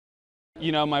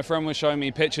you know, my friend was showing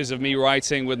me pictures of me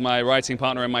writing with my writing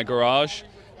partner in my garage,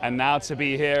 and now to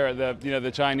be here at the, you know,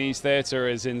 the Chinese theater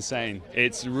is insane.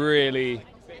 It's really,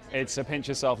 it's a pinch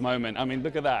yourself moment. I mean,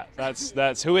 look at that.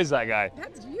 That's who is that guy?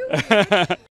 That's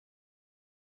you.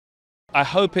 I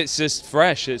hope it's just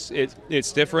fresh.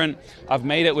 It's different. I've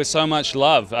made it with so much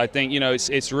love. I think, you know,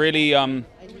 it's really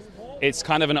it's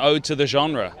kind of an ode to the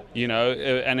genre, you know,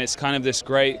 and it's kind of this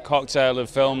great cocktail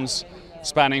of films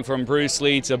spanning from Bruce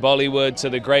Lee to Bollywood to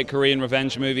the great Korean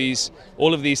revenge movies,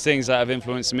 all of these things that have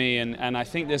influenced me, and I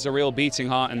think there's a real beating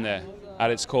heart in there at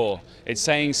its core. It's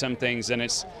saying some things, and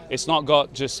it's not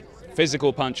got just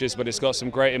physical punches, but it's got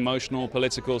some great emotional,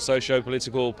 political,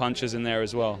 socio-political punches in there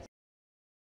as well.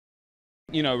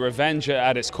 You know, revenge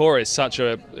at its core is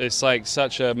like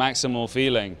such a maximal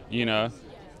feeling, you know.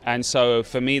 And so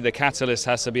for me, the catalyst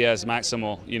has to be as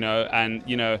maximal, you know, and,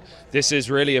 you know, this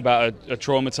is really about a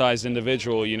traumatized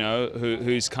individual, you know,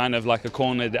 who's kind of like a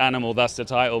cornered animal. That's the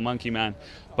title, Monkey Man.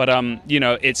 But, you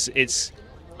know,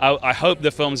 I hope the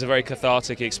film's a very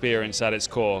cathartic experience at its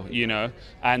core, you know,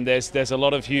 and there's a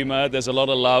lot of humor, there's a lot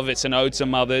of love, it's an ode to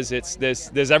mothers,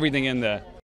 there's everything in there.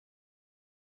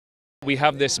 We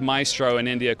have this maestro in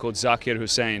India called Zakir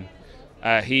Hussain.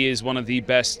 He is one of the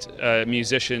best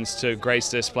musicians to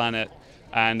grace this planet,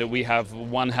 and we have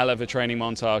one hell of a training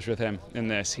montage with him in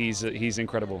this. He's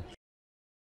incredible.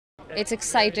 It's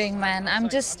exciting, man.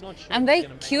 I'm very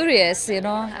curious, you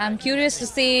know. I'm curious to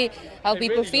see how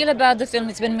people feel about the film.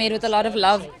 It's been made with a lot of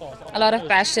love, a lot of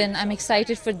passion. I'm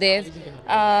excited for Dev.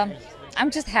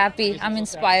 I'm just happy. I'm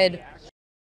inspired.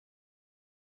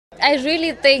 I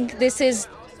really think this is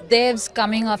Dev's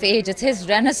coming of age. It's his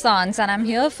renaissance, and I'm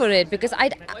here for it because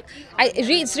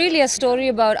it's really a story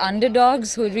about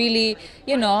underdogs who really,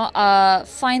 you know,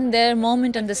 find their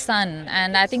moment in the sun,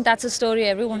 and I think that's a story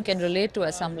everyone can relate to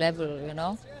at some level, you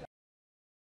know.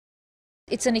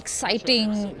 It's an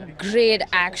exciting, great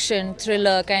action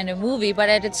thriller kind of movie, but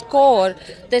at its core,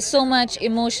 there's so much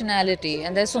emotionality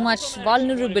and there's so much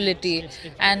vulnerability,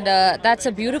 and that's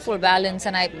a beautiful balance,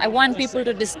 and I want people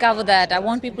to discover that. I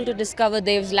want people to discover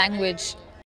Dev's language.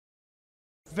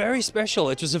 Very special.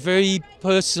 It was a very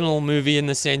personal movie in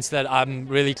the sense that I'm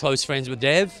really close friends with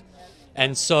Dev,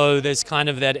 and so there's kind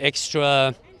of that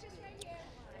extra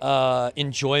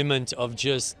enjoyment of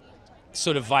just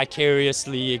sort of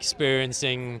vicariously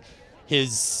experiencing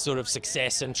his sort of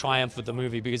success and triumph with the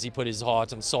movie because he put his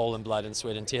heart and soul and blood and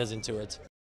sweat and tears into it.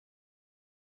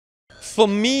 For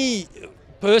me,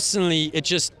 personally, it's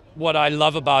just what I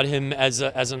love about him as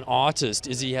an artist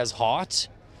is he has heart,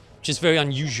 which is very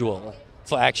unusual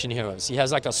for action heroes. He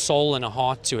has like a soul and a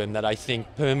heart to him that I think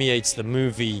permeates the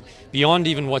movie beyond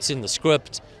even what's in the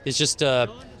script. There's just there's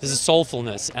a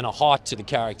soulfulness and a heart to the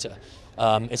character.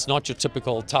 It's not your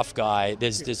typical tough guy.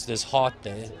 There's heart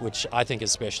there, which I think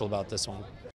is special about this one.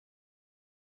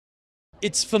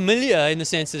 It's familiar in the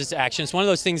sense that it's action. It's one of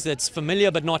those things that's familiar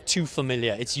but not too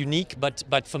familiar. It's unique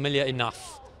but familiar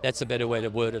enough. That's a better way to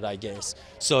word it, I guess.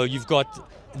 So you've got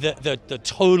the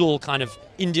total kind of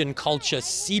Indian culture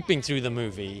seeping through the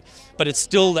movie, but it's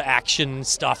still the action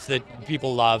stuff that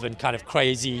people love and kind of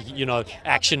crazy, you know,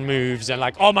 action moves and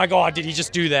like, oh my God, did he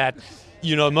just do that?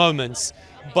 You know, moments.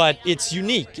 But it's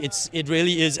unique. It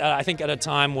really is, I think, at a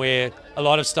time where a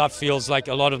lot of stuff feels like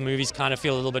a lot of movies kind of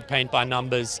feel a little bit paint by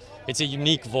numbers. It's a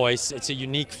unique voice. It's a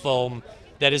unique film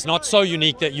that is not so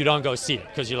unique that you don't go see it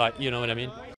because you're like, you know what I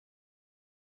mean?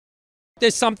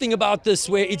 There's something about this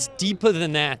where it's deeper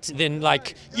than that, than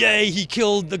like, yay, he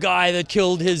killed the guy that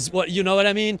killed his, what, you know what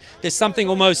I mean? There's something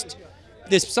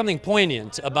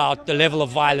poignant about the level of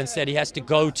violence that he has to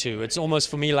go to. It's almost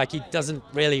for me like he doesn't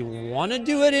really want to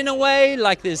do it in a way.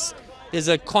 Like there's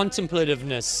a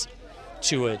contemplativeness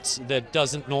to it that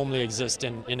doesn't normally exist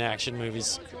in action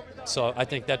movies. So I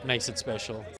think that makes it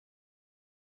special.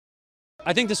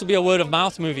 I think this will be a word of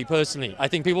mouth movie personally. I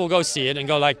think people will go see it and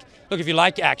go like, look, if you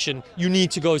like action, you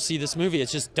need to go see this movie.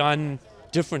 It's just done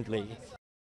differently.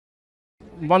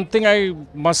 One thing I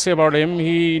must say about him,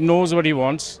 he knows what he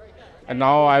wants. And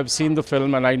now I've seen the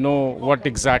film and I know what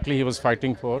exactly he was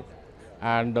fighting for.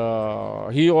 And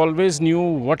he always knew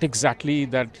what exactly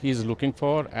that he's looking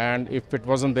for. And if it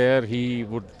wasn't there, he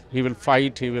will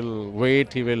fight, he will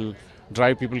wait, he will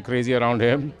drive people crazy around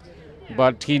him.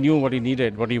 But he knew what he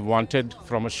needed, what he wanted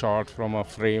from a shot, from a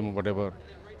frame, whatever.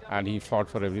 And he fought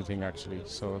for everything actually.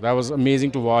 So that was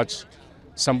amazing to watch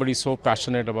somebody so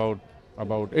passionate about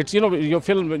it's, you know, your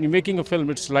film, when you're making a film,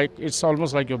 it's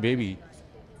almost like your baby.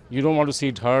 You don't want to see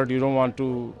it hurt. You don't want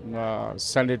to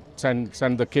send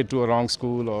the kid to a wrong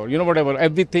school or, you know, whatever.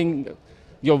 Everything,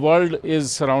 your world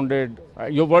is surrounded.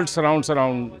 Your world surrounds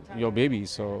around your baby.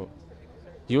 So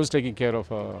He was taking care of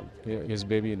his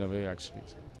baby in a way, actually.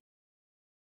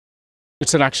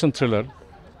 It's an action thriller,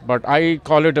 but I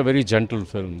call it a very gentle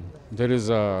film. There is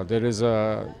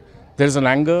an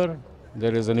anger,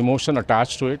 there is an emotion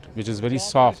attached to it, which is very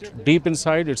soft. Deep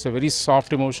inside, it's a very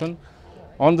soft emotion.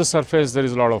 On the surface, there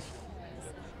is a lot of,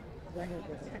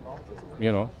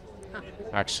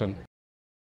 action.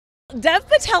 Dev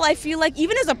Patel, I feel like,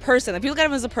 even as a person, if you look at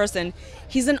him as a person,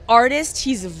 he's an artist,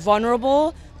 he's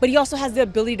vulnerable, but he also has the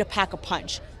ability to pack a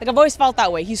punch. Like, I've always felt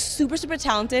that way. He's super, super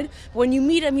talented. When you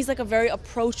meet him, he's like a very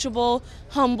approachable,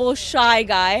 humble, shy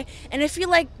guy. And I feel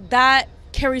like that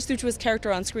carries through to his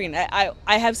character on screen. I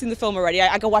have seen the film already.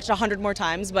 I could watch it 100 more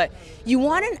times, but you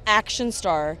want an action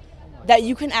star that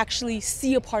you can actually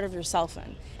see a part of yourself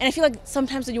in. And I feel like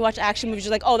sometimes when you watch action movies,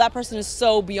 you're like, oh, that person is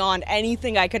so beyond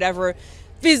anything I could ever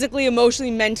physically, emotionally,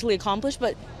 mentally accomplish.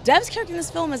 But Dev's character in this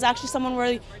film is actually someone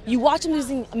where you watch him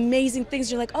doing amazing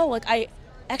things. You're like, oh, like I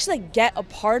actually get a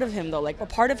part of him though. Like a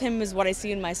part of him is what I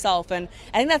see in myself. And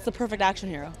I think that's the perfect action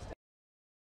hero.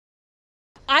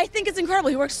 I think it's incredible.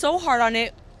 He worked so hard on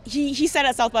it. He said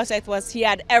at South by Southwest he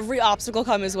had every obstacle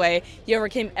come his way. He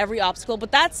overcame every obstacle.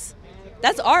 But that's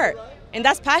art and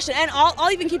that's passion. And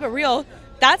I'll even keep it real.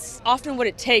 That's often what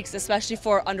it takes, especially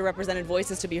for underrepresented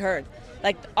voices to be heard.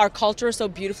 Like, our culture is so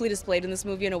beautifully displayed in this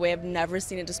movie in a way I've never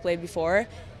seen it displayed before.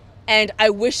 And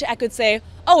I wish I could say,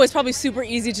 oh, it's probably super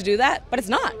easy to do that, but it's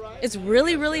not. It's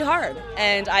really, really hard.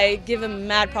 And I give him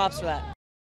mad props for that.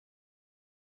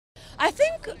 I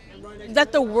think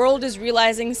that the world is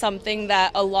realizing something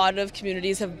that a lot of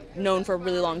communities have known for a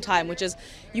really long time, which is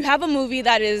you have a movie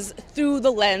that is through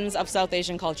the lens of South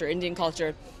Asian culture, Indian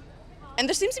culture. And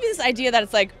there seems to be this idea that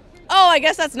it's like, oh, I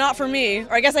guess that's not for me,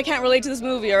 or I guess I can't relate to this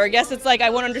movie, or I guess it's like I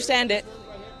won't understand it.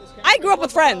 I grew up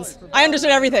with Friends. I understood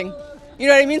everything. You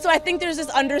know what I mean? So I think there's this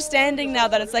understanding now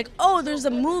that it's like, oh, there's a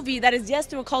movie that is, yes,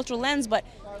 through a cultural lens, but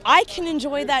I can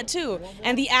enjoy that too.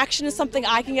 And the action is something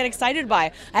I can get excited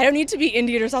by. I don't need to be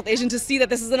Indian or South Asian to see that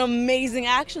this is an amazing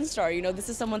action star. You know, this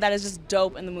is someone that is just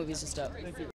dope, and the movie's just dope.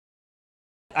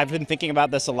 I've been thinking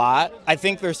about this a lot. I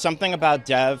think there's something about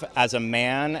Dev as a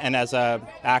man and as an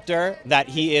actor that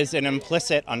he is an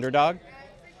implicit underdog.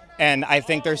 And I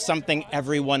think there's something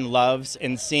everyone loves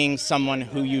in seeing someone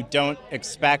who you don't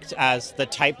expect as the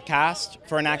typecast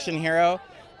for an action hero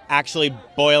actually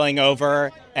boiling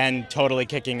over and totally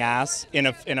kicking ass in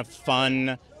a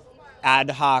fun, ad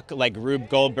hoc, like Rube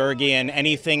Goldbergian,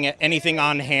 anything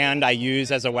on hand I use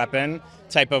as a weapon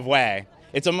type of way.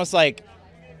 It's almost like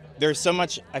there's so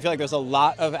much, I feel like there's a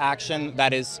lot of action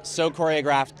that is so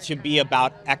choreographed to be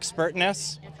about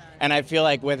expertness. And I feel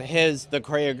like with the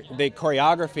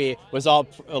choreography was all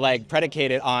like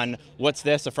predicated on, what's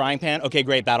this, a frying pan? Okay,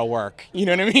 great, that'll work. You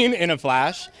know what I mean? In a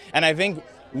flash. And I think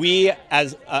we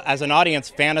as an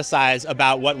audience fantasize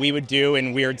about what we would do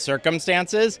in weird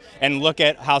circumstances and look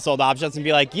at household objects and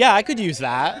be like, yeah, I could use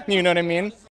that. You know what I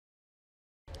mean?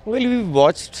 Well, we've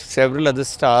watched several other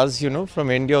stars,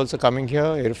 from India also coming here,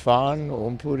 Irfan,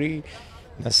 Om Puri,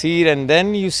 Nasir, and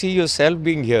then you see yourself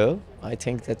being here. I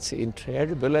think that's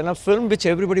incredible, and a film which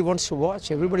everybody wants to watch,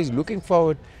 everybody's looking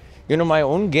forward. My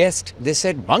own guest, they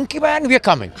said, Monkey Man, we are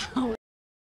coming.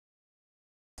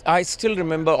 I still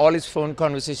remember all his phone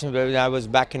conversations when I was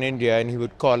back in India, and he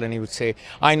would call and he would say,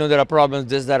 I know there are problems,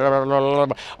 this, that, blah, blah,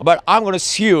 blah, but I'm going to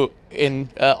see you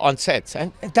on sets.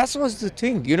 And that was the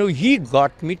thing. He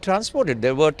got me transported.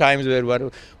 There were times where I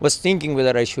was thinking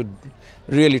whether I should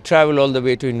really travel all the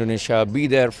way to Indonesia, be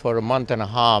there for a month and a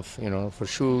half, for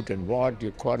shoot and what,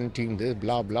 you quarantine, this,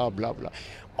 blah, blah, blah, blah.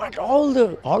 But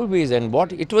always, and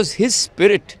what, it was his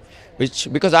spirit,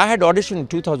 because I had auditioned in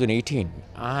 2018,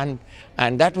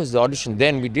 and that was the audition.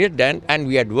 Then we did, and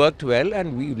we had worked well,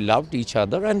 and we loved each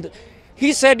other. And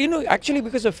he said, actually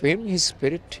because of him, his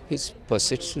spirit, his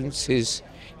persistence, his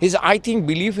I think,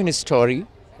 belief in his story,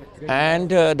 and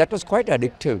that was quite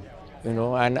addictive,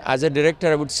 And as a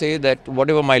director, I would say that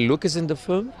whatever my look is in the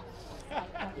film,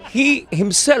 he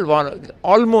himself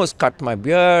almost cut my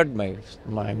beard,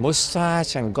 my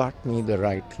mustache, and got me the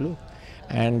right look.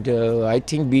 And I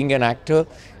think being an actor,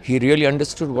 he really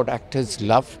understood what actors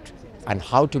loved and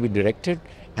how to be directed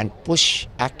and push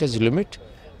actors' limit.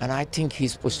 And I think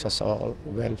he's pushed us all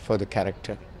well for the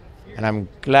character. And I'm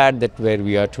glad that where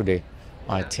we are today,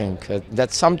 I think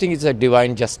that something is a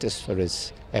divine justice for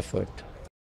his effort.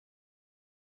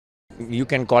 You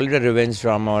can call it a revenge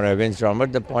drama or revenge drama.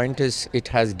 The point is, it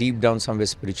has deep down somewhere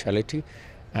spirituality,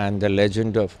 and the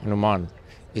legend of Hanuman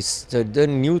is the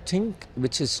new thing,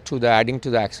 which is adding to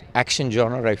the action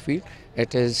genre. I feel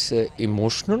it is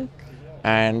emotional,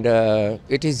 and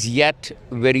it is yet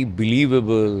very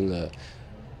believable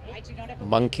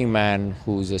monkey man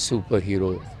who's a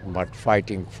superhero but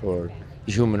fighting for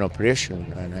human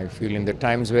oppression. And I feel in the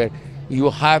times where you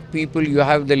have people, you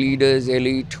have the leaders,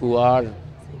 elite, who are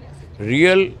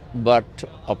real but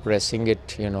oppressing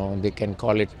it, they can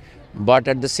call it. But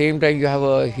at the same time, you have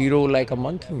a hero like a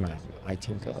monkey man, I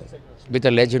think, with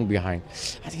a legend behind.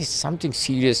 I think it's something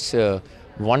serious,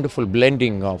 wonderful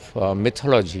blending of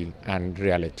mythology and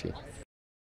reality.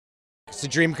 It's a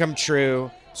dream come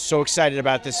true. So excited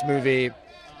about this movie.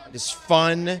 It's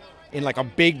fun in like a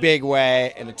big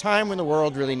way in a time when the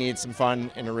world really needs some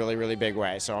fun in a really big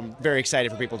way. So I'm very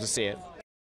excited for people to see it.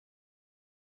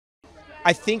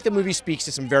 I think the movie speaks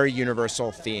to some very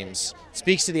universal themes. It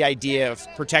speaks to the idea of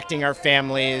protecting our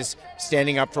families,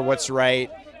 standing up for what's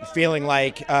right, feeling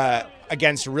like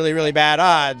against really bad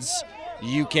odds,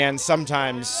 you can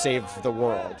sometimes save the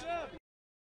world.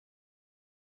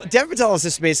 Dev Patel is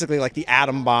just basically like the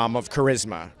atom bomb of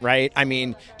charisma, right? I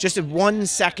mean, just 1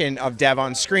 second of Dev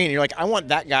on screen, you're like, I want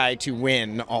that guy to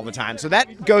win all the time. So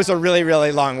that goes a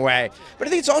really long way. But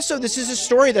I think it's also, this is a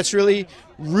story that's really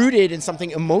rooted in something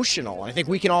emotional. I think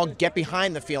we can all get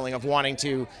behind the feeling of wanting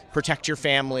to protect your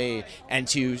family and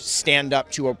to stand up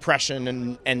to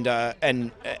oppression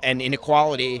and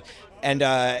inequality.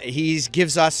 And he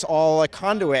gives us all a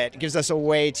conduit, gives us a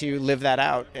way to live that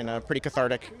out in a pretty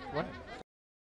cathartic way.